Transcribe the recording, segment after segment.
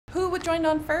Who joined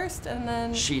on first, and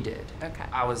then? She did. Okay.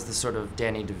 I was the sort of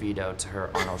Danny DeVito to her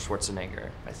Arnold Schwarzenegger,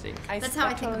 I think. That's how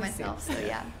I think of myself, so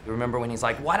yeah. You remember when he's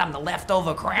like, what, I'm the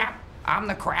leftover crap? I'm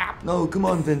the crap? No, come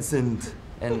on, Vincent.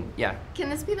 And yeah. Can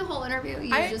this be the whole interview?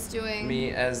 You just doing...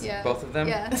 Me as both of them?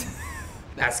 Yeah.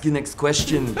 Ask your next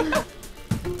question.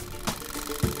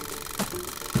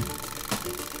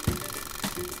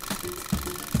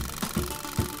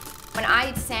 When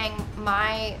I sang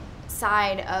my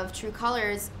side of True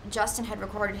Colors, Justin had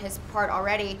recorded his part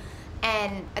already,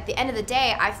 and at the end of the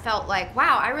day, I felt like,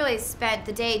 wow, I really spent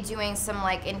the day doing some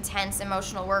like intense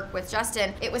emotional work with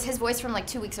Justin. It was his voice from like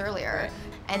 2 weeks earlier,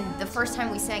 and the first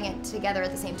time we sang it together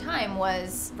at the same time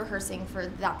was rehearsing for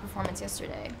that performance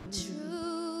yesterday.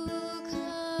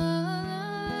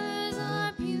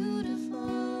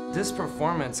 This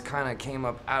performance kind of came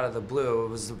up out of the blue. It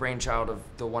was the brainchild of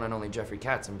the one and only Jeffrey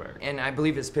Katzenberg. And I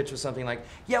believe his pitch was something like,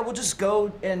 yeah, we'll just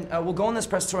go and we'll go on this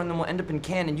press tour and then we'll end up in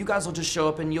Cannes and you guys will just show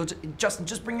up and you'll, Justin,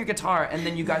 just bring your guitar and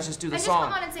then you guys just do the song.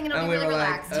 And just come on and sing, it'll and be we really were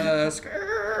relaxed. like,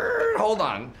 skirt, hold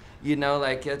on. You know,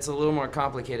 like it's a little more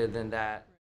complicated than that.